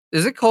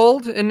Is it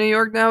cold in New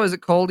York now? Is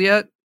it cold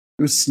yet?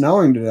 It was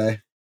snowing today.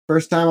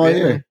 First time all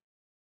year.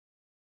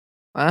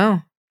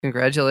 Wow.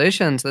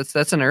 Congratulations.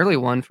 That's an early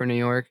one for New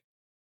York.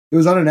 It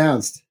was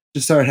unannounced.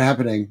 Just started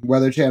happening.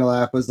 Weather Channel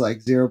app was like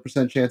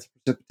 0% chance of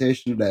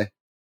precipitation today.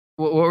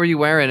 What were you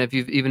wearing if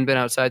you've even been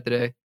outside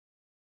today?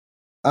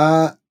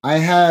 I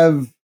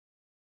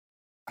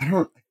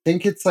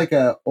think it's like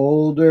a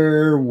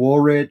older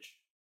Woolrich.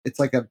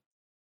 It's like a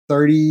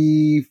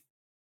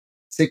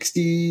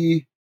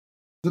 3060.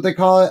 What they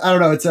call it. I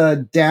don't know. It's a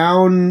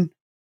down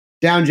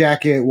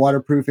jacket,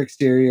 waterproof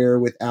exterior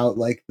without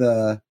like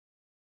the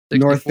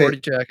North Face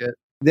jacket.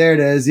 There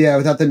it is. Yeah,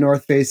 without the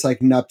North Face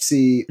like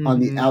Nupsy on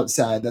the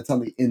outside. That's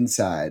on the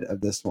inside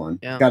of this one.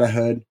 Yeah. Got a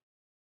hood.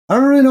 I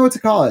don't really know what to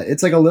call it.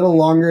 It's like a little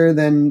longer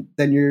than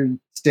your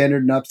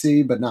standard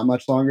Nupsy, but not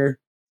much longer.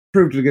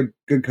 Proved a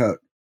good coat.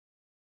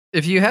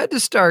 If you had to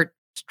start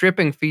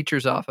stripping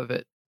features off of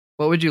it,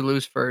 what would you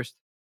lose first?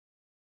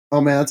 Oh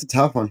man, that's a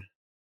tough one.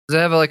 Does it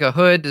have like a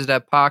hood? Does it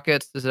have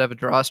pockets? Does it have a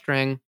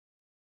drawstring?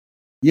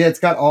 Yeah, it's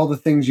got all the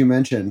things you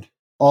mentioned,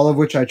 all of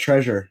which I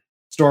treasure.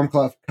 Storm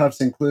cuffs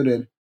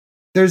included.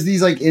 There's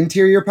these like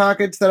interior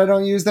pockets that I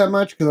don't use that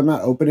much because I'm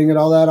not opening it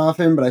all that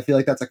often, but I feel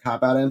like that's a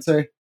cop-out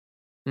answer.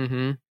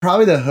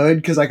 Probably the hood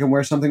because I can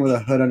wear something with a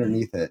hood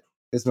underneath it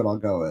is what I'll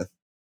go with.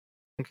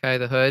 Okay,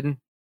 the hood.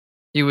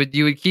 You would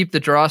keep the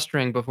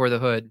drawstring before the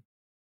hood.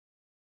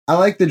 I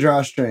like the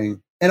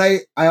drawstring. And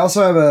I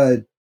also have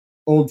a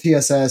old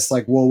TSS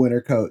like wool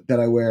winter coat that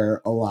I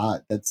wear a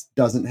lot that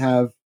doesn't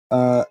have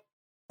a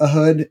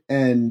hood,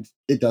 and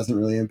it doesn't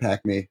really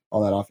impact me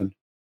all that often.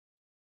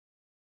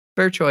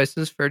 Fair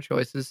choices. Sort of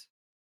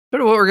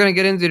what we're going to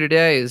get into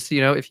today is,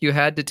 if you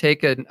had to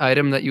take an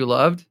item that you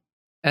loved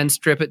and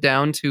strip it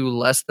down to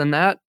less than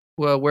that,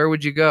 well, where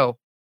would you go?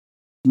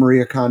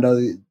 Maria Kondo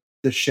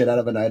the shit out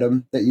of an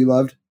item that you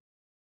loved.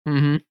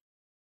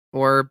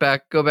 Or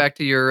go back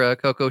to your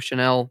Coco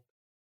Chanel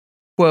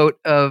quote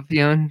of,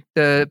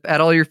 add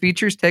all your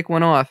features, take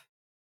one off.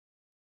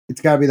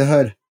 It's got to be the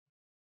hood.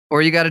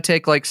 Or you got to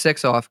take like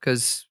 6 off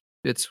because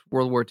it's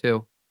World War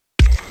II.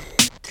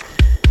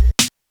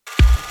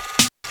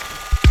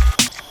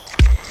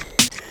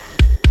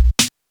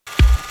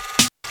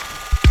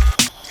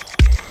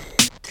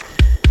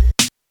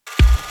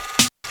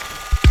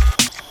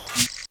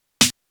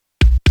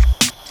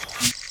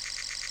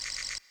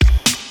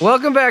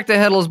 Welcome back to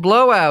Heddle's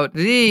Blowout,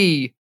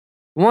 the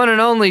one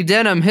and only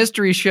denim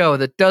history show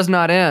that does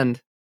not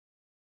end.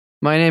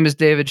 My name is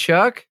David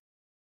Shuck.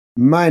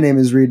 My name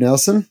is Reed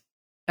Nelson.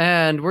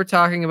 And we're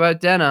talking about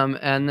denim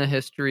and the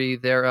history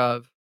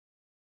thereof.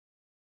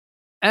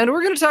 And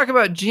we're going to talk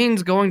about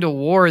jeans going to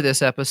war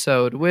this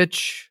episode,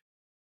 which,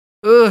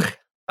 good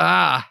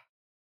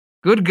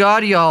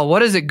God, y'all,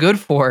 what is it good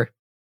for?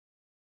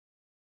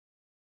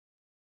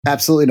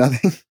 Absolutely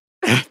nothing.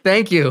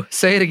 Thank you.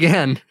 Say it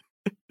again.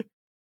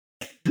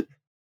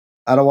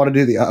 I don't want to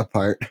do the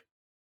part.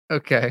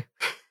 Okay.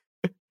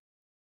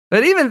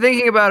 But even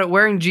thinking about it,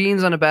 wearing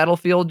jeans on a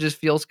battlefield just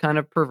feels kind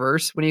of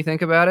perverse when you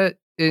think about it.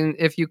 And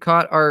if you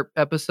caught our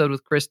episode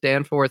with Chris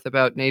Danforth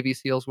about Navy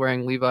SEALs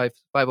wearing Levi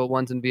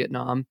 501s in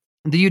Vietnam,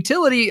 the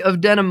utility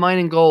of denim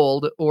mining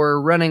gold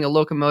or running a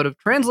locomotive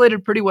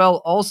translated pretty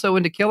well also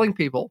into killing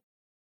people.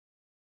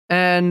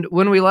 And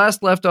when we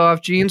last left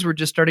off, jeans were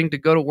just starting to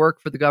go to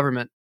work for the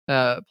government.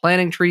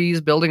 Planting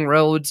trees, building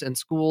roads and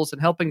schools, and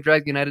helping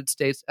drag the United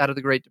States out of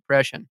the Great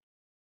Depression.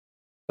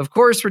 Of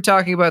course, we're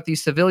talking about the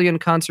Civilian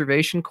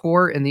Conservation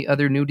Corps and the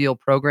other New Deal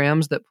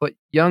programs that put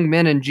young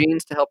men in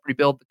jeans to help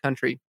rebuild the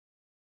country.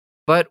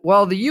 But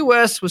while the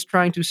U.S. was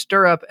trying to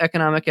stir up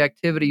economic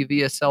activity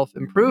via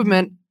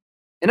self-improvement,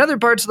 in other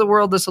parts of the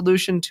world, the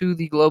solution to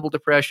the global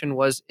depression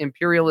was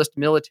imperialist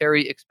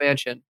military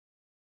expansion,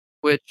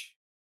 which,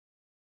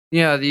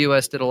 the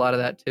U.S. did a lot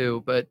of that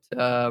too, but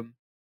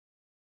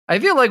I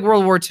feel like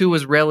World War II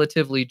was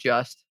relatively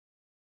just.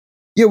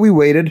 Yeah, we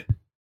waited.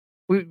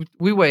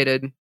 We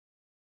waited.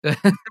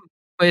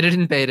 Waited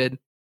and baited.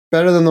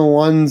 Better than the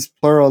ones,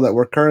 plural, that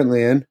we're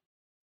currently in.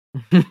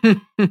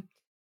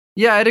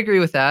 Yeah, I'd agree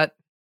with that.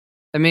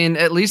 I mean,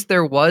 at least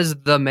there was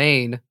the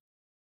Maine.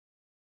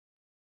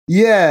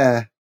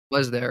 Yeah.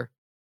 Was there?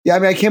 Yeah, I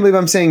mean, I can't believe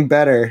I'm saying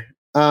better.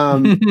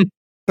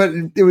 But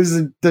it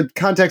was, the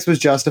context was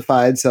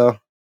justified, so.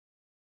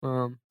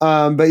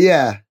 But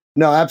yeah,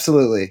 no,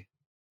 absolutely.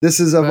 This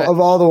is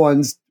of all the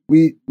ones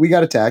we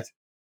got attacked.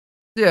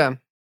 Yeah.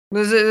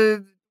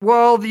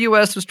 While the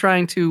U.S. was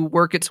trying to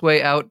work its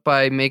way out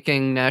by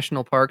making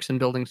national parks and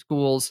building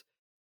schools,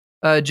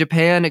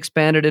 Japan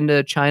expanded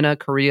into China,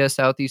 Korea,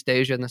 Southeast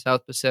Asia, and the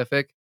South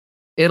Pacific,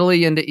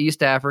 Italy into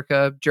East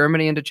Africa,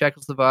 Germany into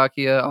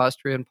Czechoslovakia,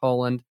 Austria, and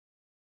Poland.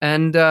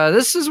 And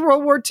this is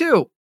World War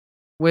II,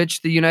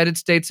 which the United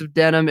States of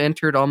Denim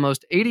entered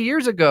almost 80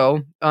 years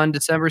ago on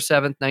December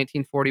 7th,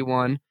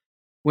 1941,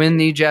 when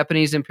the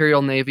Japanese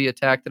Imperial Navy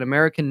attacked an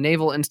American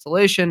naval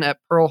installation at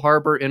Pearl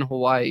Harbor in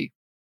Hawaii.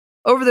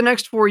 Over the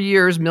next 4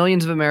 years,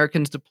 millions of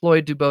Americans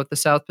deployed to both the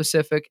South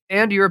Pacific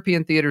and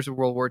European theaters of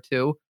World War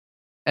II,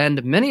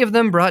 and many of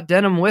them brought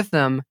denim with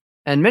them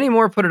and many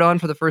more put it on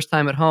for the first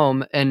time at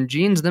home, and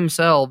jeans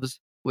themselves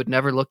would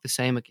never look the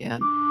same again.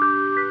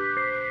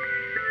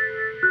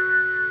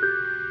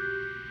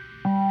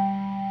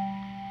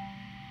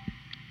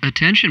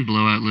 Attention,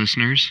 Blowout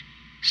listeners.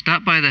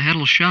 Stop by the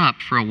Heddle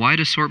shop for a wide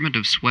assortment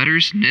of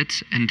sweaters,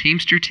 knits, and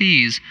Teamster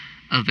tees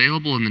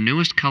available in the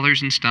newest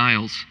colors and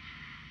styles.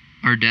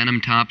 Our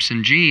denim tops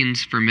and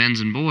jeans for men's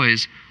and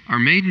boys are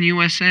made in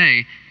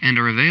USA and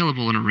are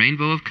available in a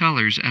rainbow of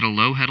colors at a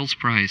low Heddles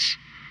price.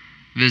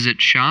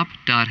 Visit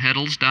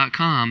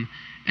shop.heddles.com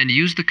and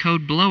use the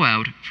code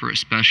BLOWOUT for a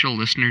special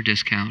listener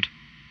discount.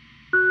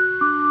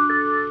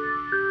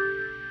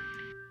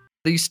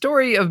 The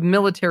story of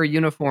military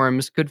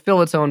uniforms could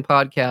fill its own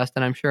podcast,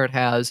 and I'm sure it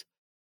has.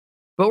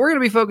 But we're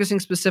going to be focusing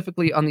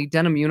specifically on the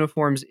denim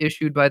uniforms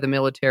issued by the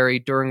military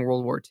during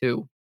World War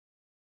II.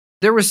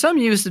 There was some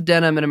use of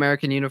denim in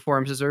American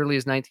uniforms as early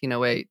as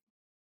 1908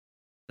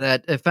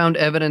 that found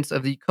evidence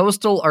of the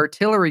Coastal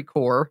Artillery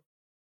Corps,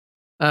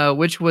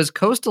 which was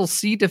coastal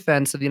sea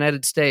defense of the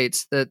United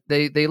States, that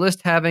they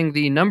list having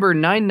the number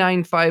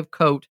 995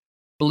 coat,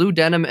 blue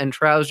denim, and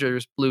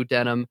trousers blue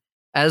denim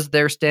as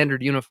their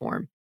standard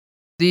uniform.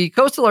 The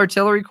Coastal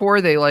Artillery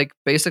Corps, they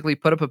basically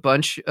put up a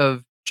bunch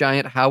of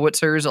giant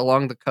howitzers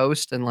along the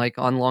coast and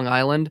on Long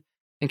Island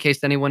in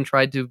case anyone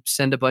tried to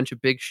send a bunch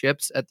of big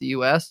ships at the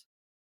U.S.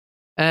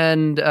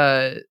 And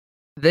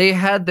they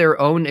had their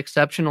own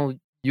exceptional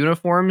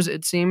uniforms,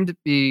 it seemed,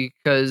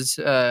 because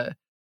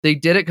they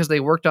did it because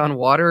they worked on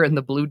water and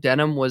the blue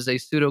denim was a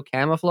pseudo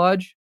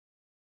camouflage.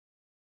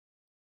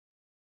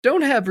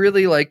 Don't have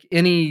really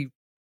anything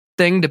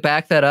to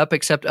back that up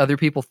except other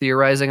people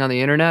theorizing on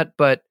the internet,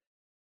 but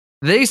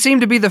they seem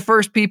to be the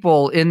first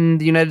people in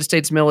the United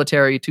States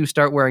military to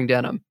start wearing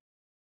denim.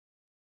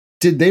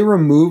 Did they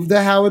remove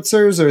the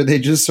howitzers, or are they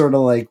just sort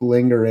of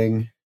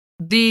lingering?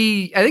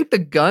 I think the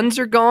guns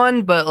are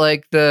gone, but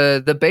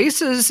the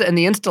bases and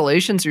the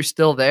installations are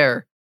still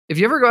there. If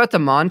you ever go out to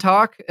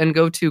Montauk and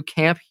go to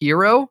Camp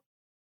Hero,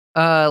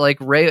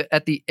 right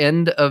at the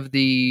end of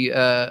the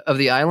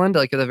island,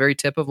 at the very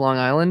tip of Long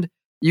Island,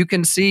 you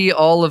can see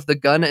all of the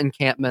gun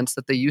encampments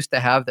that they used to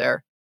have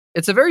there.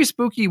 It's a very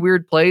spooky,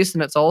 weird place,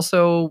 and it's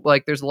also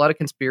there's a lot of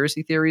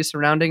conspiracy theories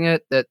surrounding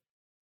it that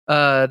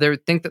they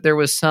think that there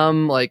was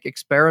some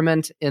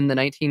experiment in the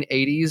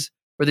 1980s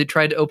where they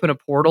tried to open a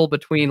portal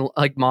between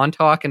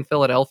Montauk and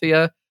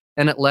Philadelphia,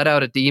 and it let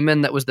out a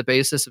demon that was the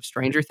basis of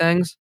Stranger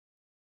Things.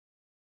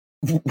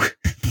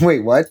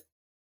 Wait, what?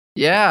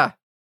 Yeah.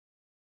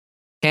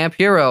 Camp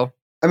Hero.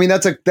 I mean,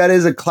 that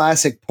is a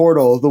classic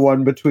portal, the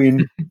one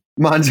between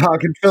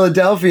Montauk and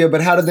Philadelphia,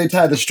 but how did they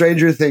tie the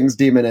Stranger Things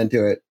demon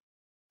into it?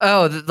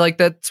 Oh,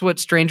 that's what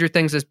Stranger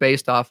Things is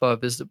based off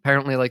of, is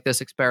apparently this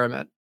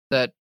experiment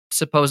that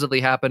supposedly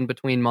happened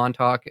between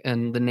Montauk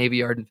and the Navy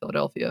Yard in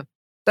Philadelphia.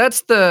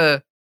 That's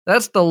the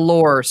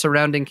lore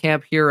surrounding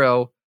Camp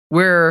Hero,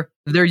 where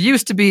there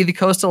used to be the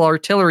Coastal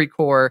Artillery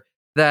Corps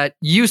that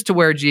used to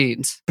wear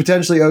jeans.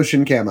 Potentially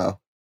ocean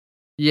camo.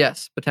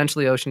 Yes,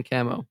 potentially ocean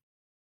camo.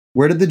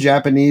 Where did the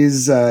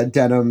Japanese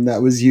denim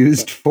that was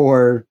used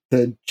for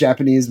the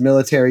Japanese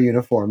military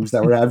uniforms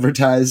that were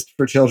advertised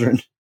for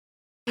children?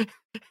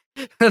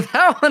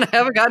 That one I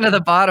haven't gotten to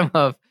the bottom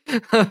of.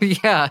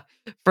 Yeah,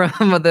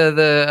 from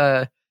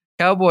the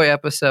cowboy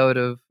episode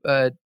of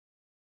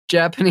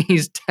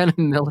Japanese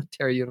denim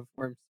military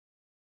uniforms.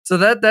 So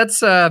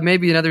that's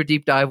maybe another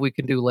deep dive we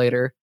can do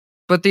later.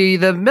 But the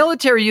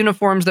military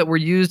uniforms that were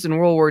used in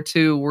World War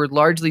II were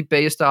largely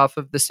based off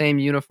of the same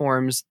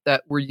uniforms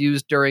that were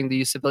used during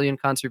the Civilian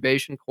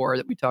Conservation Corps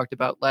that we talked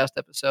about last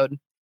episode.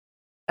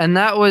 And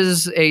that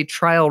was a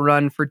trial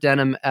run for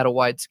denim at a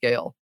wide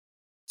scale.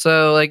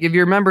 So, if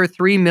you remember,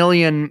 3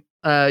 million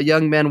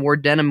young men wore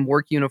denim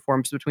work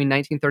uniforms between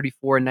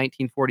 1934 and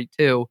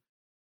 1942.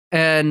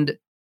 And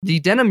the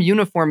denim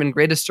uniform in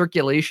greatest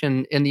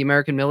circulation in the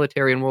American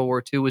military in World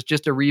War II was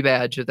just a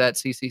rebadge of that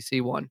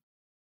CCC one.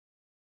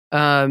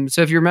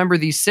 So if you remember,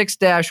 the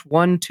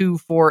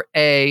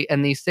 6-124A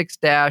and the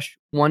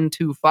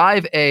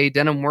 6-125A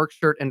denim work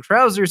shirt and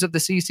trousers of the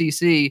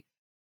CCC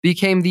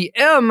became the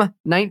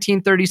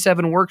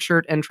M1937 work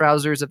shirt and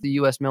trousers of the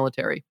U.S.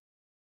 military.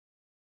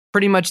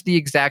 Pretty much the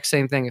exact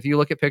same thing. If you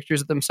look at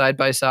pictures of them side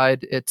by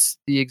side, it's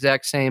the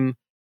exact same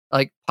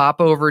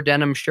pop-over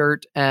denim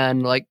shirt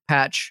and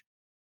patch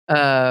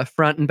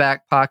front and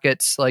back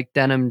pockets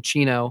denim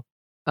chino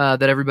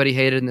that everybody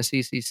hated in the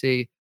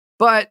CCC.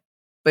 But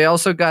they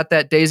also got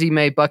that Daisy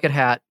May bucket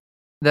hat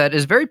that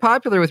is very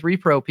popular with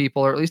repro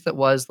people, or at least it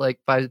was 5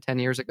 to 10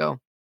 years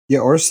ago. Yeah,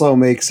 Orslo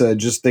makes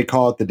they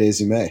call it the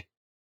Daisy May.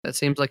 That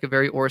seems like a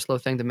very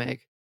Orslo thing to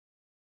make.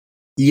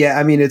 Yeah,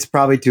 I mean, it's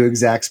probably to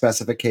exact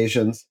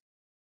specifications.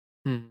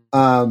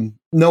 No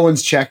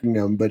one's checking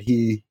them, but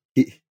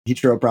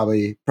Heathrow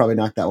probably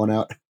knocked that one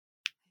out.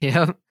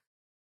 Yeah.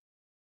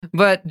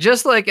 But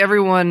just like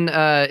everyone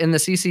in the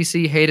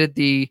CCC hated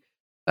the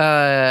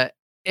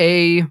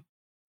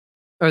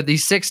the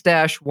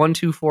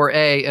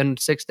 6-124A and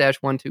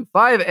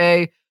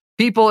 6-125A,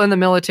 people in the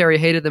military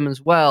hated them as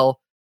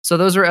well. So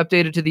those are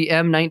updated to the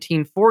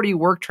M1940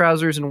 work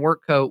trousers and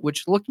work coat,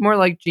 which looked more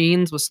like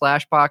jeans with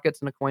slash pockets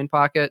and a coin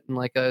pocket, and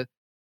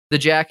the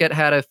jacket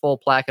had a full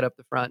placket up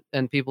the front,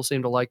 and people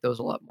seem to like those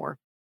a lot more.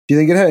 Do you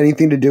think it had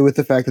anything to do with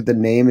the fact that the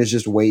name is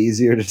just way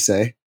easier to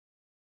say?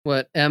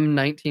 What,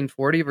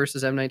 M1940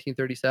 versus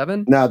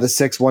M1937? No, the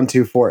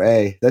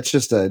 6124A. That's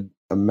just a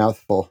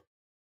mouthful.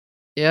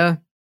 Yeah.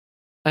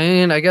 I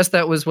mean, I guess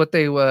that was what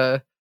they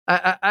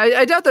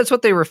I doubt that's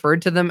what they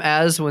referred to them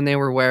as when they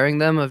were wearing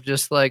them, of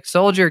just like,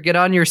 soldier, get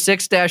on your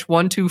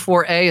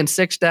 6-124A and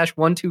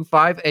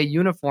 6-125A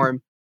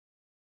uniform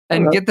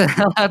and get the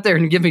hell out there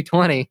and give me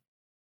 20.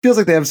 Feels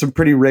like they have some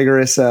pretty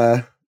rigorous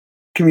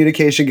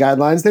communication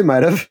guidelines. They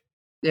might have.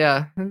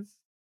 Yeah,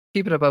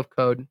 keep it above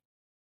code.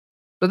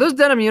 But those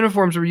denim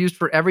uniforms were used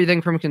for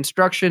everything from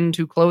construction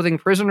to clothing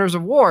prisoners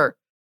of war.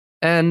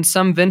 And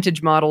some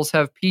vintage models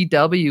have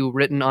PW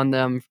written on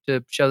them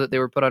to show that they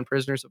were put on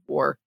prisoners of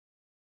war.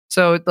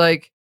 So,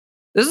 like,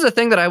 this is a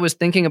thing that I was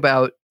thinking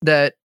about,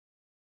 that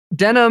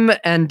denim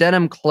and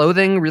denim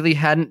clothing really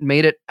hadn't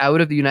made it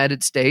out of the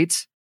United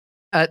States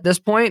at this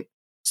point.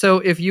 So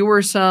if you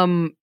were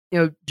some,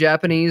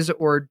 Japanese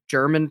or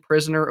German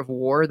prisoner of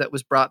war that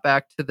was brought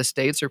back to the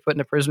States or put in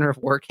a prisoner of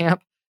war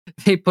camp,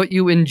 they put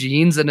you in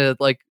jeans and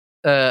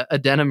a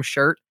denim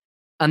shirt,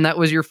 and that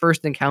was your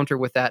first encounter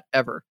with that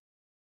ever.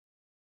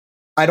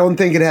 I don't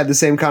think it had the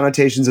same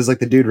connotations as like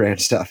the Dude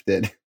Ranch stuff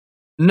did.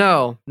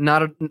 No,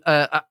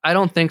 I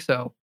don't think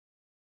so.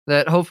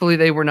 That hopefully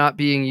they were not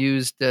being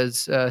used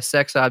as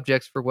sex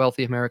objects for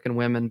wealthy American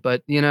women,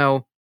 but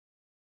Oh,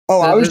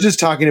 I was just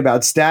talking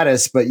about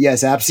status, but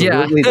yes,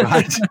 absolutely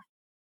not.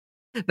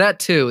 That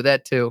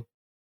too.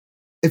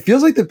 It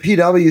feels like the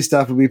PW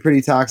stuff would be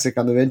pretty toxic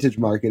on the vintage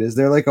market. Is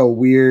there like a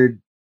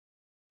weird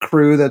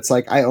crew that's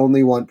like, I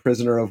only want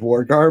prisoner of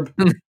war garb?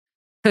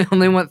 I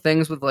only want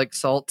things with like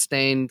salt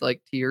stained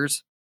like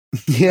tears.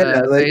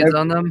 Yeah, fades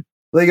on them.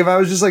 Like if I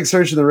was just like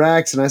searching the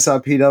racks and I saw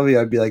PW,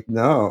 I'd be like,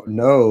 no.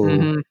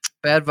 Mm-hmm.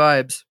 Bad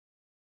vibes.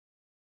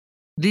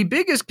 The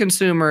biggest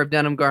consumer of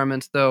denim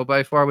garments, though,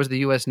 by far was the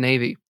U.S.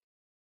 Navy.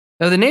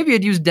 Now, the Navy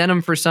had used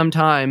denim for some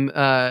time,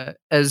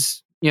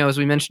 as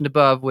we mentioned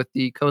above, with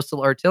the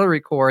Coastal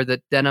Artillery Corps,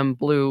 that denim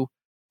blue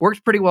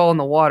worked pretty well in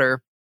the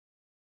water.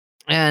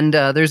 And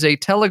there's a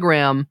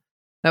telegram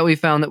that we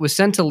found that was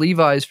sent to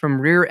Levi's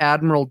from Rear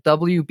Admiral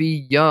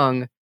W.B.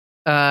 Young,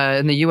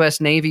 in the U.S.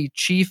 Navy,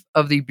 Chief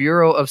of the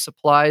Bureau of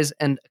Supplies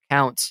and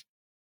Accounts.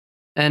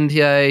 And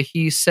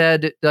he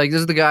said, like,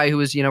 this is the guy who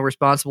was,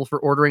 responsible for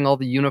ordering all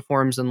the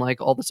uniforms and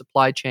like all the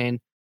supply chain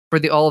for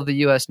all of the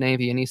U.S.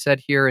 Navy. And he said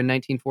here in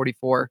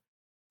 1944,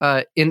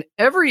 in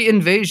every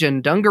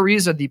invasion,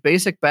 dungarees are the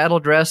basic battle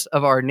dress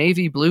of our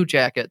Navy blue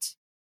jackets.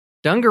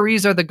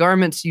 Dungarees are the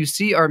garments you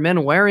see our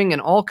men wearing in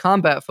all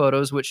combat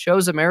photos, which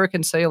shows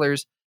American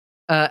sailors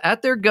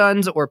at their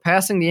guns or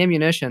passing the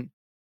ammunition.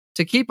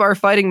 To keep our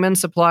fighting men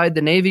supplied,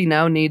 the Navy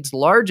now needs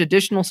large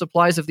additional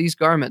supplies of these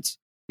garments.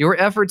 Your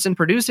efforts in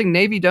producing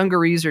Navy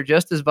dungarees are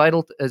just as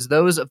vital as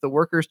those of the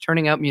workers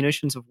turning out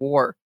munitions of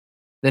war.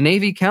 The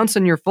Navy counts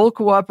on your full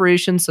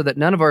cooperation so that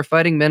none of our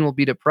fighting men will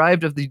be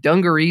deprived of the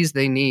dungarees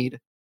they need.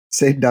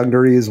 Say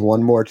dungarees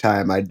one more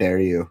time, I dare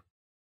you.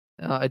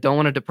 I don't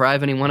want to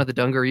deprive anyone of the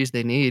dungarees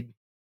they need.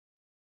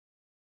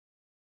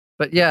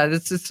 But yeah,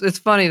 it's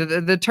funny.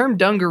 The term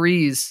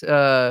dungarees,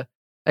 I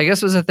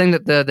guess, was a thing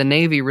that the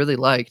Navy really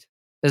liked,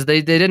 as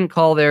they didn't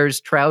call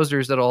theirs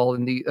trousers at all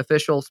in the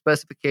official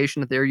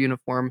specification of their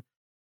uniform.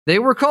 They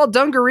were called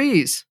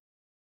dungarees.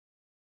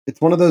 It's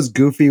one of those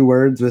goofy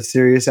words with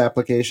serious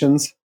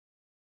applications,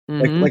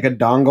 like a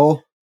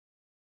dongle.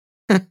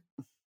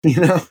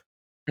 Yeah.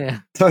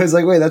 So I was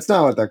like, wait, that's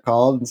not what they're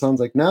called. And someone's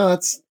like, no,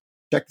 that's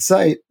check the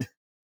site.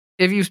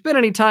 If you've spent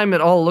any time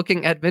at all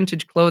looking at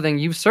vintage clothing,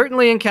 you've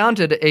certainly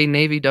encountered a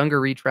Navy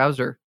dungaree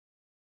trouser.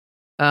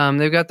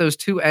 They've got those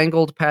 2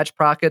 angled patch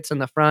pockets in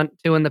the front,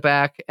 2 in the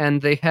back,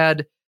 and they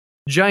had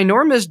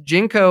ginormous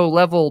Jinko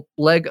level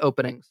leg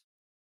openings.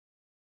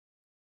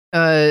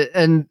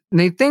 And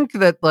they think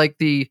that like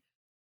the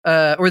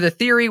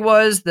theory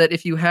was that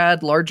if you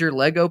had larger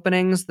leg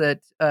openings,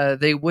 that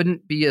they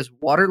wouldn't be as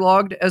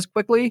waterlogged as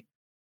quickly,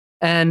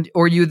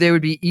 or they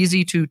would be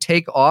easy to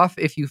take off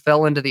if you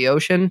fell into the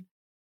ocean.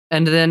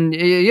 And then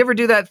you ever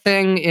do that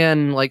thing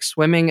in like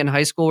swimming in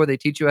high school where they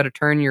teach you how to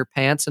turn your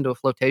pants into a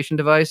flotation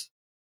device?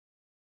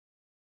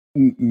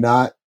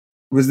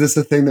 Was this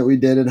a thing that we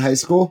did in high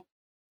school?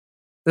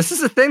 This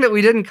is a thing that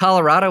we did in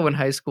Colorado in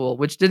high school,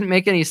 which didn't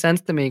make any sense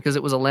to me because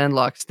it was a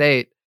landlocked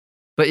state.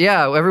 But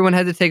yeah, everyone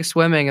had to take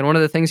swimming, and one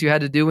of the things you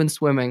had to do in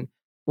swimming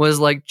was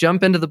like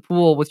jump into the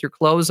pool with your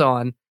clothes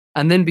on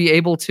and then be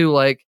able to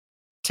like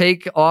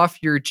take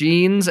off your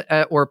jeans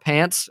or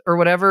pants or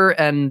whatever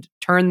and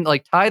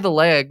tie the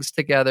legs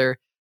together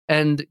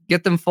and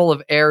get them full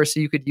of air so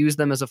you could use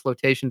them as a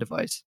flotation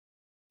device.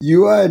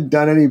 You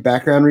done any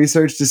background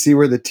research to see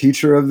where the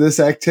teacher of this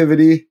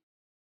activity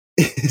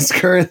is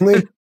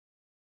currently?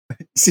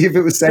 See if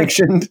it was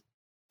sanctioned?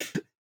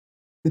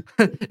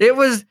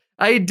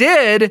 I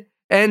did,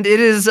 and it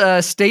is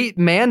state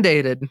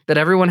mandated that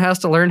everyone has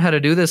to learn how to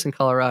do this in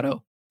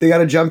Colorado. They got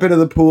to jump into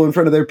the pool in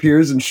front of their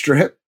peers and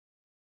strip.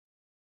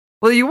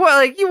 Well, you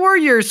wore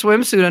your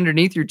swimsuit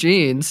underneath your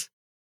jeans.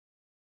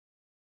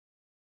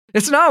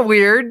 It's not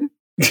weird.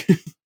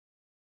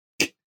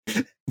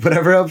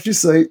 Whatever helps you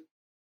sleep.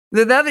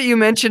 Now that you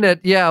mention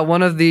it, yeah,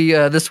 one of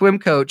the swim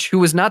coach, who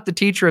was not the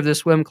teacher of the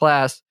swim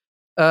class,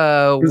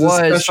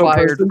 was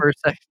fired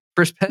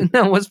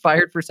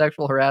for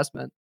sexual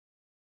harassment.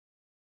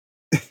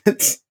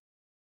 It's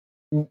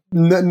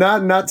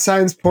not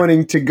signs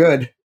pointing to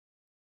good.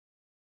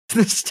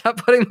 Stop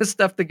putting this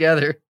stuff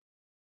together.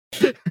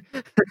 I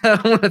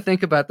don't want to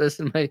think about this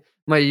in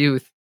my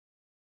youth.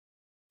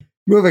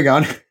 Moving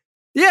on.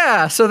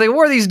 Yeah, so they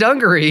wore these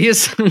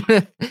dungarees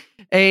with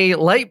a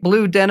light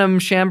blue denim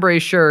chambray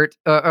shirt,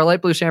 or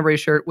light blue chambray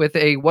shirt with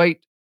a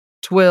white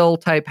twill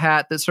type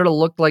hat that sort of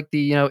looked like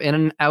the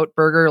In-N-Out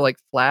burger, like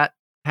flat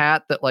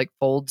hat that like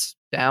folds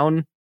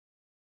down.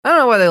 I don't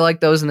know why they like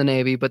those in the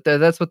Navy, but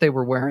that's what they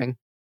were wearing.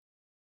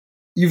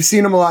 You've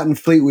seen them a lot in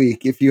Fleet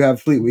Week if you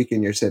have Fleet Week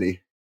in your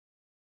city.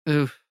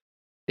 Oof.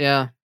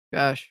 Yeah.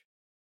 Gosh.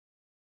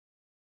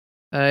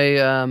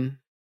 I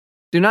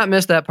do not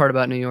miss that part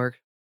about New York.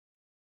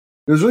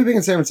 It was really big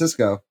in San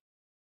Francisco.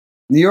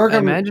 New York, I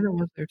imagine it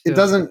was there too. It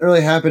doesn't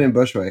really happen in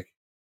Bushwick.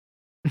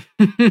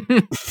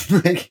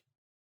 Like,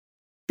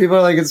 people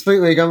are like, it's Fleet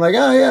Week. I'm like,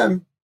 oh yeah,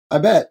 I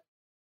bet.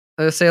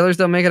 The sailors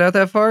don't make it out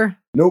that far?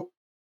 Nope.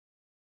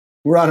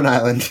 We're on an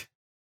island.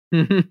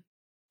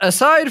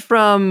 Aside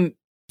from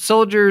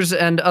soldiers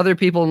and other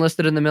people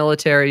enlisted in the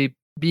military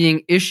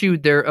being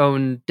issued their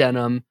own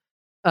denim,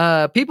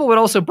 people would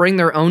also bring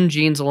their own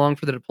jeans along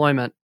for the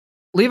deployment.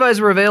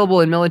 Levi's were available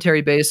in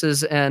military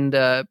bases and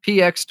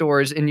PX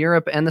stores in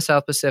Europe and the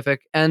South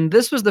Pacific, and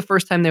this was the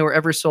first time they were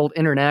ever sold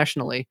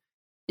internationally,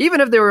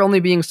 even if they were only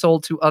being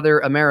sold to other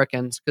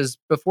Americans, because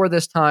before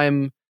this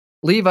time,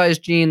 Levi's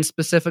jeans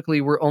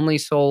specifically were only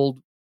sold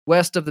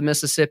west of the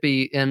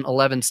Mississippi in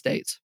 11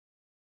 states.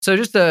 So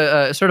just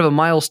a sort of a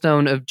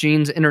milestone of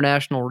jeans'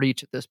 international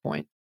reach at this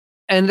point.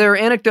 And there are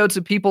anecdotes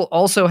of people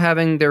also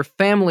having their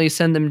family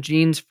send them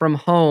jeans from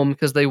home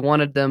because they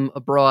wanted them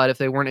abroad if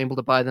they weren't able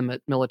to buy them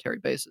at military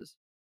bases.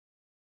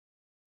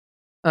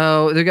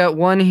 Oh, they got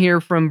one here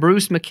from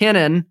Bruce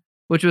McKinnon,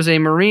 which was a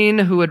Marine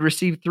who had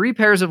received 3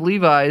 pairs of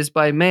Levi's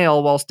by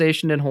mail while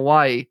stationed in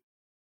Hawaii.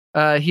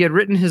 He had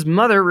written his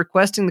mother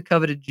requesting the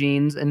coveted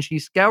jeans, and she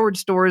scoured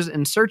stores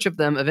in search of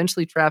them,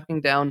 eventually tracking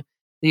down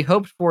the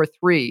hoped-for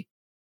 3.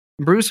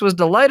 Bruce was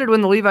delighted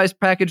when the Levi's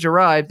package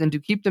arrived, and to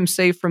keep them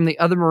safe from the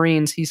other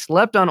Marines, he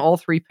slept on all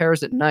 3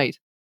 pairs at night.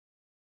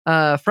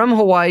 From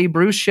Hawaii,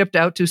 Bruce shipped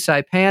out to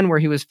Saipan, where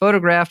he was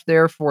photographed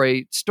there for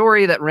a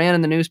story that ran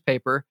in the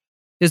newspaper.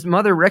 His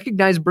mother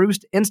recognized Bruce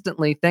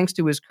instantly thanks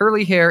to his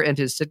curly hair and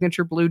his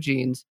signature blue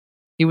jeans.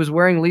 He was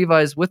wearing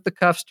Levi's with the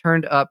cuffs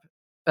turned up,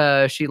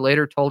 she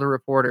later told a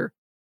reporter.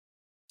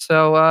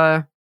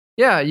 So,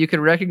 yeah, you could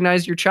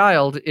recognize your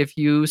child if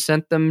you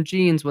sent them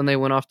jeans when they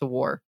went off to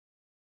war.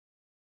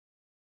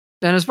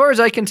 And as far as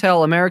I can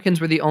tell,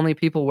 Americans were the only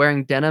people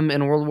wearing denim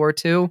in World War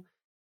II,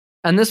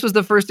 and this was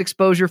the first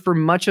exposure for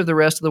much of the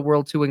rest of the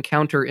world to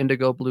encounter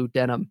indigo blue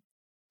denim,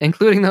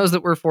 including those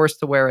that were forced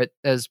to wear it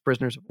as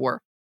prisoners of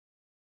war.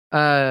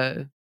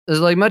 As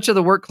like much of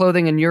the work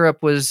clothing in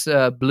Europe was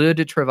bleu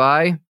de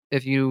travail.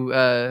 If you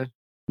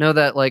know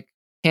that like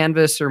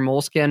canvas or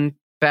moleskin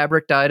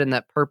fabric dyed in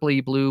that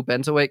purpley blue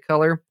benzoate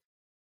color,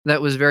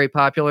 that was very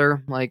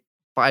popular like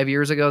 5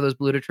 years ago. Those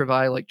bleu de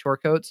travail like chore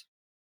coats.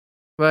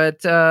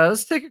 But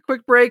let's take a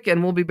quick break,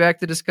 and we'll be back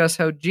to discuss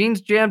how jeans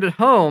jammed at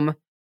home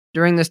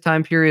during this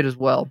time period as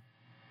well.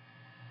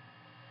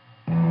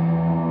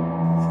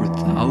 For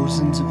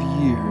thousands of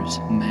years,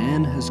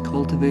 man has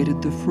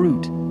cultivated the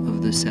fruit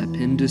of the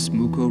Sapindus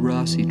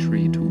mucorasi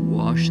tree to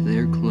wash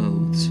their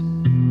clothes.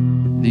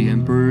 The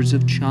emperors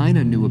of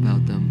China knew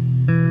about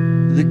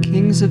them. The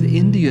kings of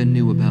India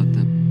knew about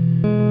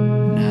them.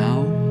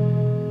 Now,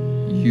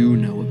 you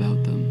know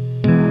about them.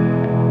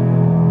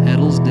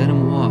 Heddle's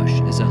Denim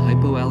Wash is a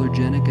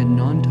hypoallergenic and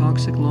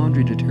non-toxic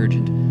laundry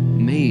detergent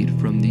made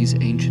from these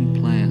ancient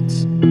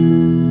plants.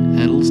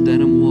 Heddle's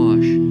Denim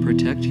Wash.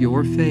 Protect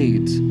your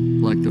fades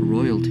like the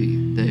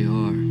royalty they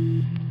are.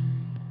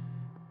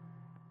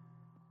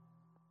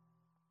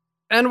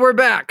 And we're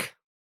back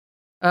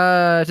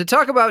to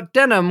talk about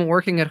denim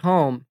working at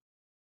home.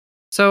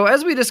 So,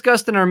 as we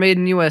discussed in our Made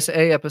in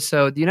USA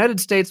episode, the United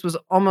States was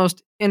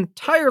almost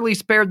entirely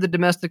spared the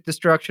domestic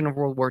destruction of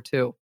World War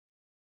II.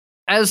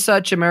 As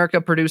such, America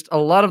produced a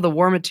lot of the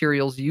war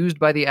materials used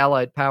by the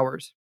Allied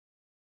powers.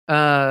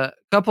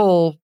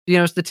 Couple,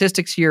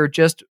 statistics here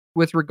just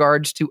with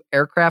regards to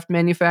aircraft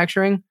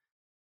manufacturing,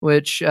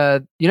 which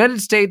the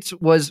United States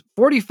was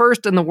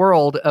 41st in the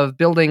world of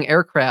building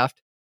aircraft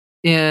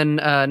in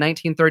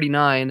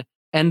 1939,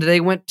 and they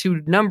went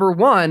to number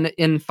 1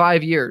 in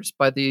 5 years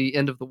by the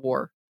end of the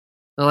war.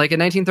 Like in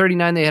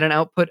 1939, they had an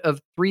output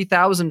of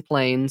 3,000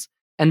 planes,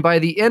 and by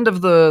the end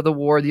of the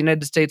war, the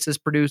United States has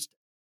produced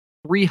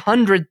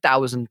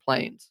 300,000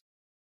 planes.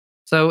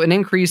 So an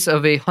increase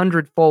of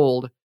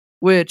 100-fold,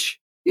 which,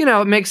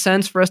 it makes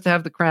sense for us to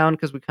have the crown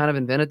because we kind of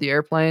invented the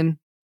airplane.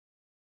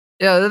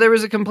 Yeah, there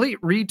was a complete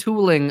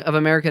retooling of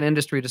American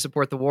industry to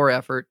support the war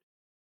effort.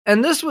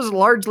 And this was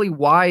largely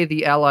why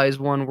the Allies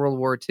won World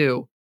War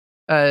II.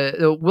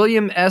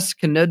 William S.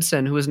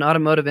 Knudsen, who was an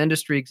automotive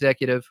industry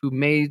executive who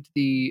made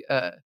he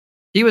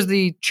was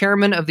the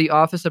chairman of the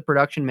Office of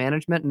Production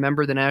Management and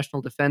member of the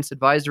National Defense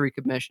Advisory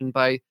Commission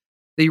by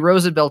the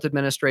Roosevelt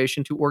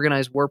administration to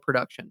organize war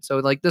production. So,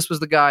 like, this was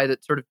the guy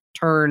that sort of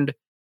turned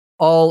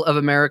all of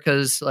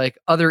America's like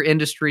other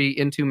industry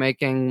into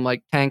making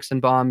like tanks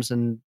and bombs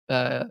and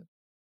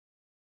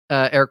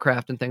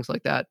aircraft and things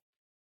like that.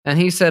 And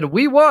he said,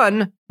 "We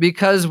won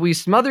because we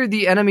smothered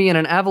the enemy in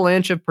an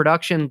avalanche of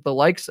production, the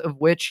likes of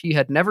which he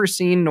had never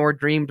seen nor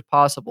dreamed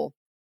possible."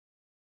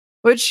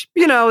 Which,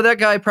 that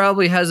guy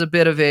probably has a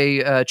bit of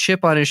a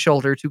chip on his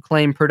shoulder to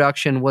claim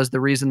production was the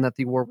reason that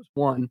the war was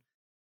won.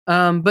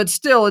 But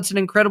still, it's an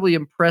incredibly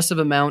impressive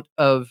amount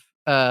of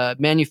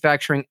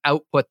manufacturing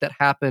output that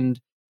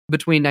happened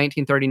between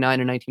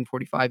 1939 and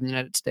 1945 in the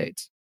United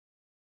States.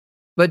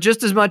 But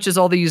just as much as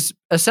all these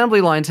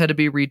assembly lines had to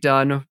be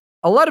redone,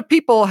 a lot of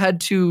people had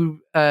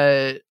to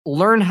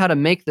learn how to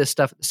make this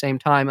stuff at the same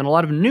time, and a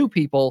lot of new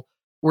people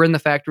were in the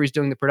factories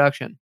doing the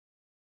production.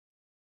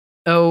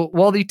 So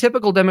while the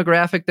typical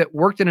demographic that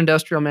worked in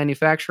industrial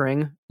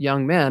manufacturing,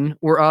 young men,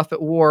 were off at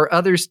war,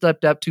 others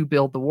stepped up to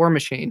build the war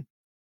machine.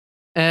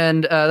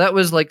 And that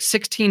was like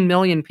 16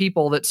 million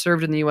people that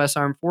served in the U.S.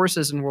 Armed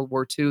Forces in World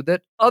War II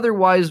that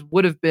otherwise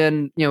would have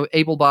been,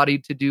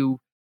 able-bodied to do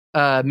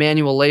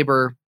manual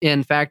labor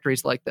in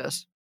factories like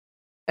this.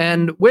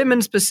 And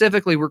women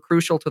specifically were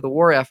crucial to the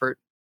war effort,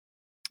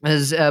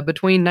 as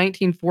between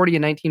 1940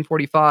 and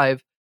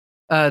 1945,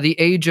 the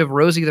age of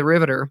Rosie the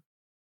Riveter,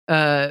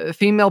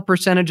 female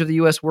percentage of the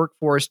U.S.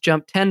 workforce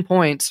jumped 10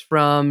 points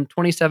from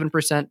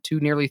 27% to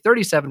nearly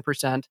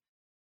 37%.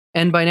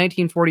 And by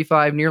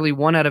 1945, nearly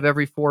 1 out of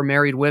every 4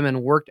 married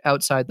women worked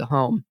outside the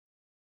home.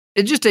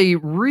 It's just a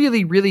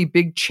really, really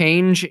big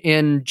change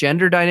in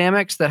gender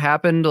dynamics that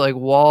happened like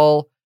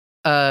while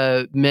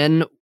a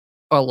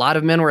lot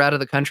of men were out of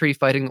the country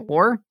fighting the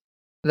war.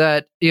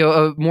 That,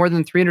 more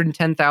than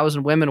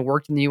 310,000 women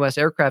worked in the U.S.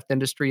 aircraft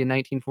industry in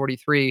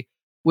 1943,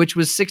 which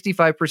was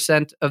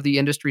 65% of the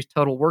industry's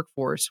total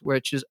workforce,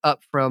 which is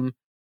up from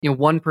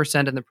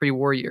 1% in the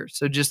pre-war years.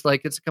 So just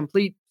like it's a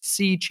complete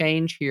sea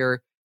change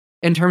here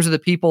in terms of the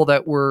people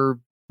that were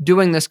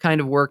doing this kind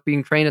of work,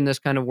 being trained in this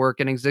kind of work,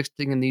 and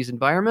existing in these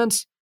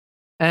environments,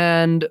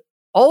 and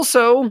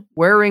also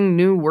wearing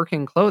new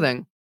working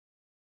clothing.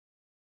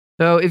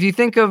 So if you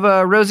think of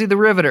Rosie the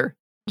Riveter,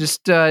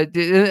 just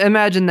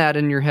imagine that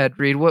in your head,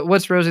 Reed.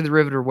 What's Rosie the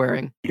Riveter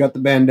wearing? You got the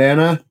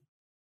bandana.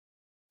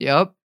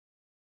 Yep.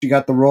 She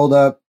got the rolled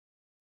up,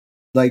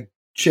 like,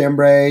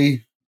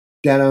 chambray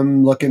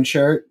denim looking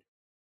shirt.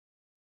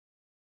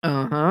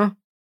 Uh-huh.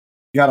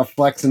 You got a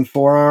flexing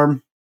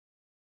forearm.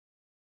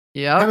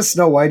 Yeah. Kind of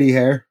Snow Whitey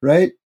hair,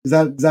 right? Is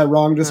that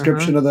wrong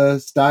description of the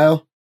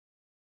style?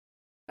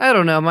 I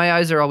don't know. My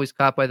eyes are always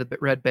caught by the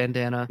red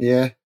bandana.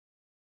 Yeah.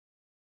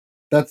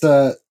 That's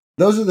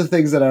those are the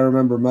things that I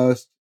remember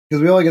most,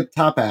 because we only get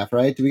the top half,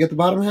 right? Do we get the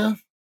bottom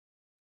half?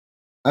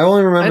 I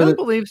only remember. I don't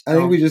believe so. I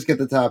think we just get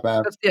the top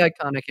half. That's the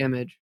iconic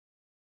image.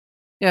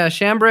 Yeah,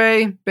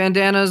 chambray,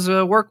 bandanas,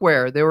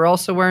 workwear. They were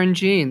also wearing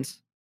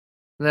jeans.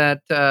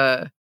 That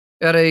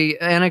got a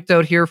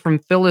anecdote here from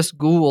Phyllis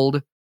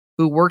Gould,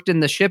 who worked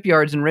in the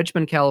shipyards in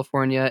Richmond,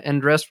 California,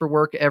 and dressed for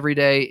work every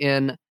day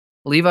in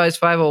Levi's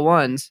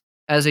 501s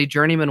as a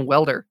journeyman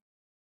welder.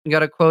 You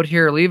got a quote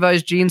here: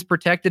 "Levi's jeans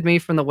protected me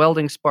from the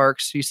welding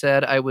sparks." She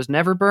said, "I was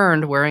never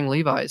burned wearing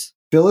Levi's."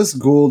 Phyllis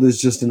Gould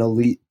is just an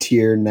elite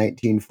tier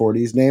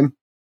 1940s name.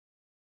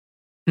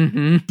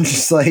 Mm-hmm.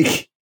 Just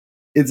like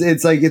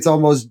it's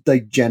almost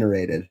like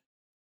generated.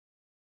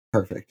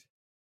 Perfect.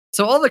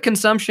 So all the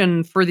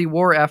consumption for the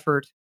war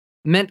effort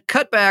meant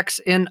cutbacks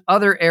in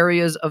other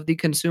areas of the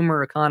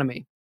consumer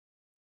economy,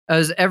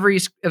 as every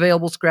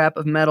available scrap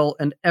of metal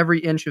and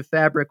every inch of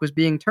fabric was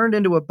being turned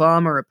into a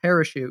bomb or a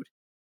parachute,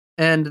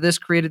 and this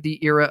created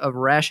the era of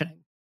rationing.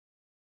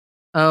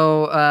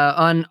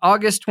 On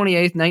August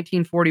 28th,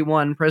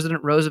 1941,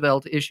 President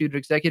Roosevelt issued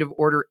Executive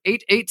Order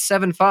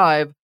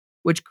 8875,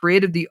 which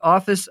created the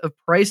Office of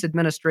Price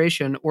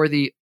Administration, or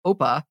the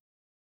OPA.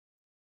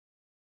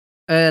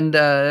 And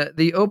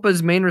the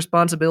OPA's main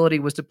responsibility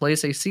was to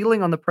place a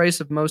ceiling on the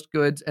price of most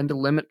goods and to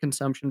limit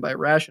consumption by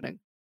rationing.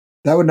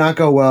 That would not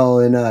go well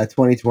in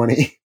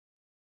 2020.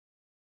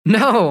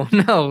 No,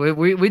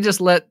 we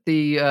just let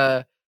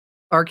the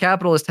our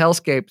capitalist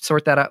hellscape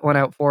sort that one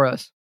out for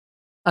us.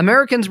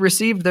 Americans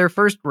received their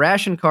first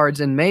ration cards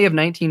in May of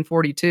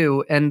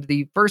 1942, and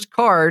the first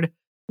card,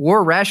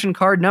 War Ration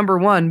Card Number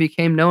 1,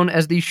 became known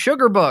as the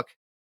Sugar Book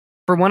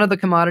for one of the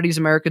commodities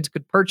Americans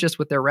could purchase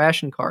with their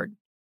ration card.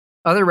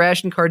 Other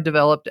ration cards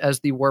developed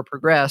as the war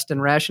progressed,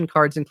 and ration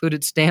cards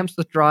included stamps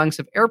with drawings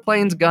of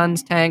airplanes,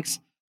 guns, tanks,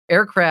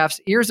 aircrafts,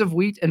 ears of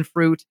wheat, and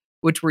fruit,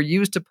 which were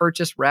used to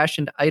purchase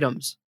rationed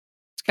items.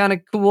 It's kind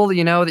of cool,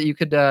 that you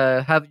could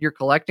have your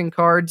collecting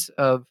cards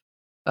of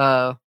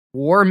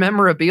war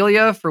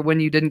memorabilia for when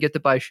you didn't get to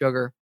buy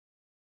sugar.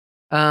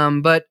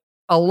 But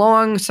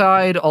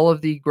alongside all of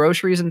the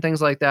groceries and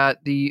things like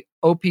that, the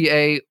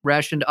OPA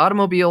rationed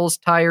automobiles,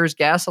 tires,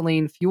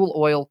 gasoline, fuel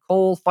oil,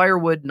 coal,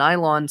 firewood,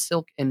 nylon,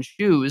 silk, and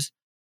shoes.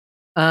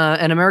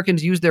 And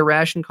Americans used their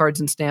ration cards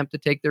and stamp to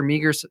take their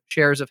meager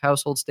shares of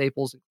household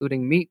staples,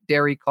 including meat,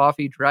 dairy,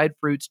 coffee, dried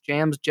fruits,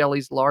 jams,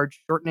 jellies,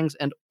 large shortenings,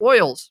 and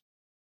oils.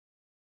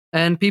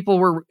 And people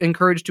were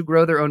encouraged to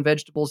grow their own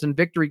vegetables in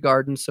victory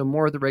gardens so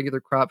more of the regular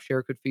crop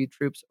share could feed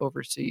troops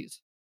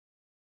overseas.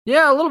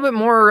 Yeah, a little bit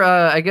more,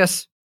 I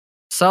guess,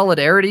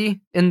 solidarity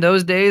in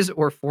those days,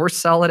 or forced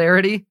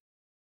solidarity.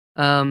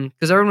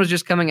 Because everyone was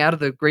just coming out of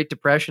the Great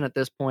Depression at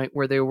this point,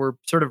 where they were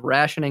sort of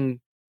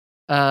rationing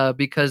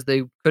because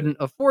they couldn't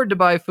afford to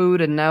buy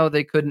food, and now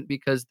they couldn't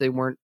because they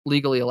weren't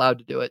legally allowed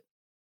to do it,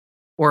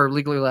 or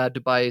legally allowed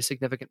to buy a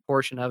significant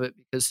portion of it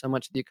because so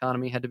much of the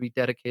economy had to be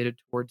dedicated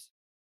towards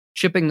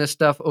shipping this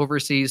stuff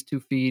overseas to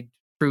feed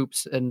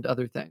troops and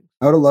other things.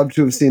 I would have loved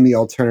to have seen the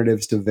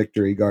alternatives to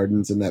victory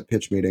gardens in that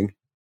pitch meeting.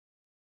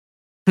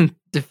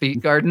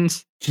 Defeat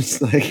gardens?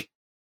 Just like,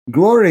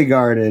 glory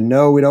garden.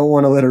 No, we don't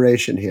want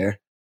alliteration here.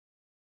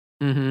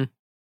 Mm-hmm.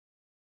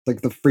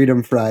 Like the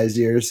Freedom Fries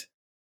years.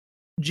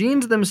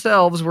 Jeans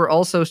themselves were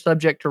also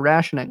subject to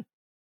rationing.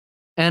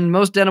 And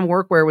most denim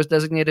workwear was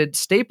designated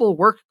staple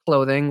work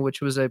clothing,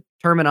 which was a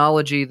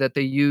terminology that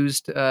they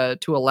used to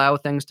allow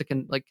things to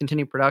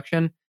continue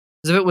production.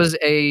 As if it was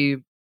a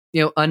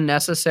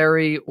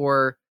unnecessary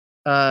or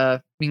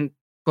quote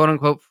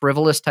unquote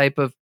frivolous type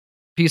of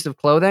piece of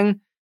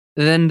clothing,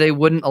 then they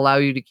wouldn't allow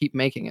you to keep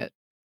making it.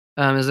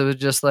 As it was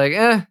just like,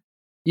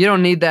 you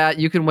don't need that.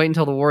 You can wait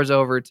until the war's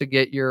over to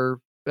get your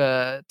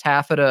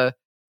taffeta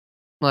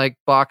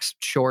box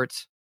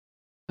shorts.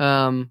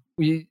 But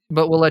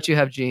we'll let you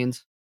have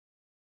jeans.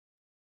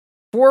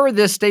 For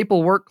this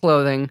staple work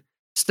clothing,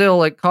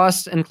 still,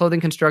 costs and clothing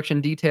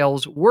construction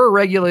details were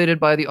regulated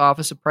by the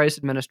Office of Price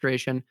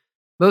Administration,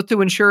 both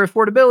to ensure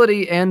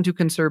affordability and to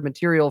conserve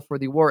material for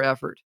the war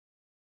effort,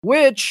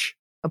 which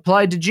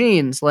applied to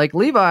jeans. Like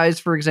Levi's,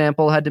 for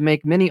example, had to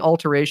make many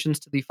alterations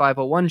to the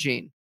 501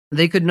 jean.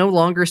 They could no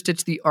longer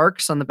stitch the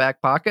arcs on the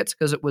back pockets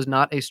because it was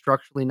not a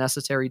structurally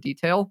necessary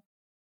detail.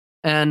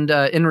 And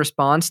in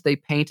response, they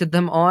painted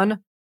them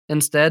on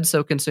instead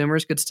so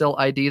consumers could still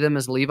ID them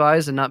as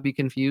Levi's and not be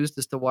confused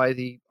as to why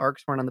the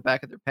arcs weren't on the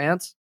back of their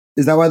pants.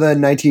 Is that why the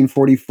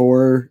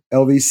 1944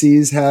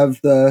 LVCs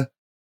have the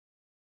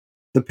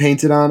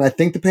painted on? I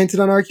think the painted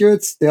on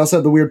arcuates. They also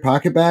have the weird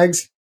pocket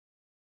bags.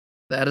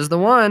 That is the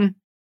one.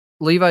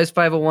 Levi's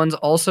 501s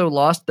also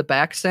lost the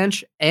back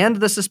cinch and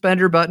the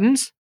suspender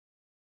buttons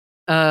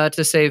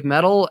to save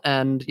metal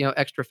and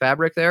extra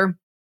fabric there.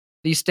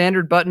 The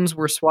standard buttons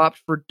were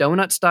swapped for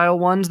donut-style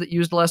ones that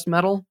used less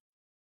metal,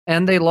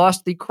 and they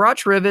lost the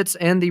crotch rivets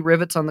and the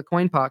rivets on the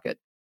coin pocket.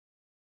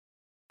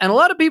 And a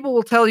lot of people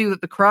will tell you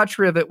that the crotch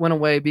rivet went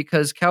away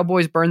because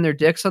cowboys burned their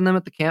dicks on them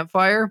at the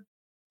campfire,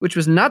 which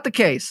was not the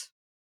case.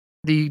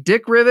 The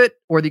dick rivet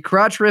or the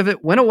crotch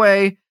rivet went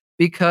away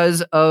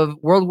because of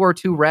World War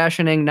II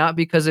rationing, not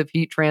because of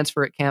heat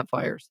transfer at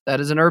campfires.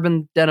 That is an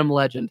urban denim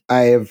legend.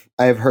 I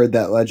have heard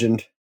that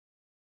legend.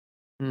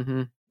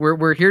 Mm-hmm.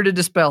 We're here to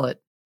dispel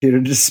it. Here to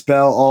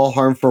dispel all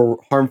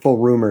harmful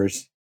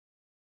rumors.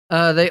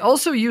 They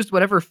also used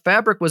whatever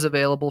fabric was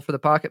available for the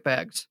pocket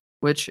bags,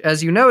 which,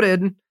 as you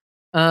noted,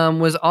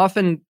 was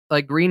often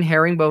like green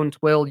herringbone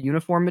twill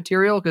uniform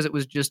material because it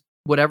was just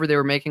whatever they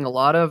were making a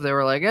lot of. They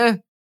were like,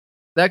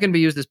 that can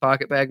be used as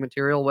pocket bag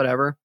material,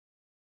 whatever.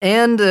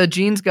 And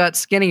jeans got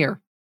skinnier.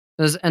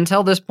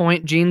 Until this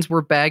point, jeans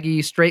were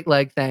baggy, straight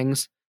leg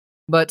things.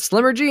 But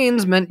slimmer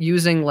jeans meant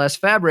using less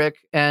fabric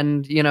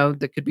and,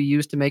 that could be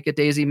used to make a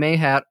Daisy May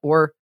hat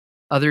or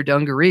other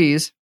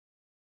dungarees.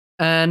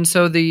 And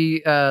so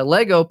the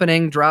leg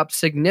opening dropped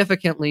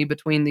significantly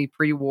between the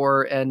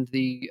pre-war and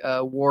the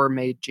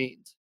war-made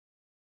jeans.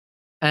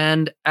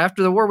 And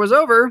after the war was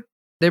over,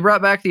 they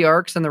brought back the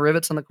arcs and the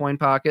rivets on the coin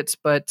pockets,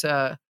 but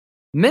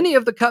many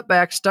of the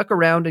cutbacks stuck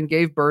around and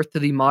gave birth to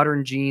the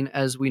modern jean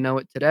as we know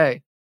it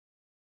today.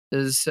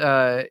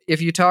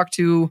 If you talk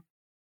to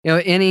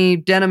any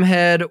denim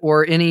head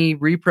or any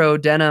repro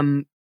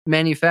denim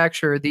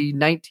manufacturer, the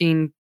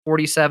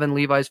 1947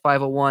 Levi's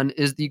 501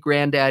 is the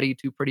granddaddy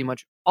to pretty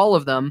much all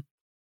of them.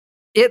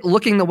 It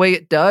looking the way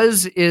it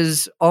does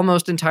is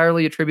almost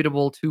entirely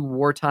attributable to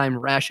wartime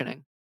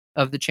rationing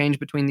of the change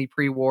between the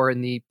pre-war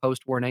and the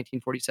post-war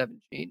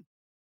 1947 jean.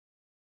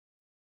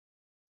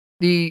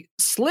 The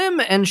slim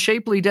and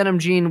shapely denim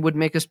jean would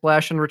make a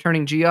splash on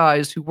returning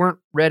GIs who weren't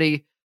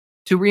ready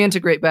to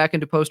reintegrate back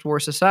into post-war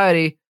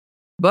society,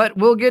 but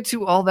we'll get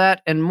to all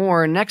that and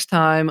more next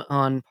time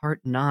on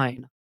Part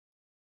 9.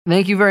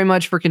 Thank you very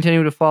much for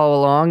continuing to follow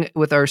along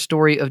with our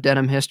story of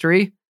denim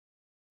history.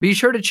 Be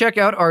sure to check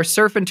out our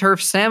Surf and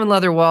Turf salmon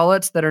leather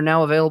wallets that are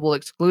now available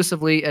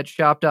exclusively at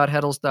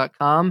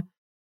shop.heddles.com,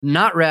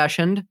 not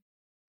rationed,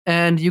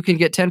 and you can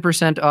get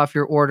 10% off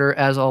your order,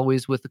 as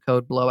always, with the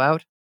code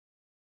BLOWOUT.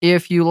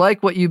 If you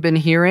like what you've been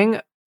hearing,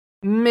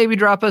 maybe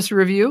drop us a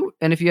review,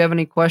 and if you have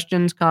any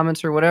questions,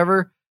 comments, or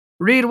whatever,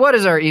 Reed, what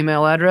is our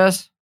email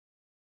address?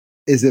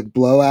 Is it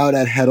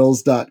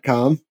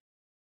blowout@heddles.com?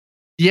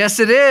 Yes,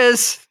 it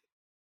is.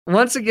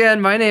 Once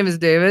again, my name is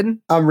David.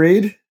 I'm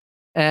Reed.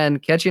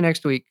 And catch you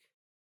next week.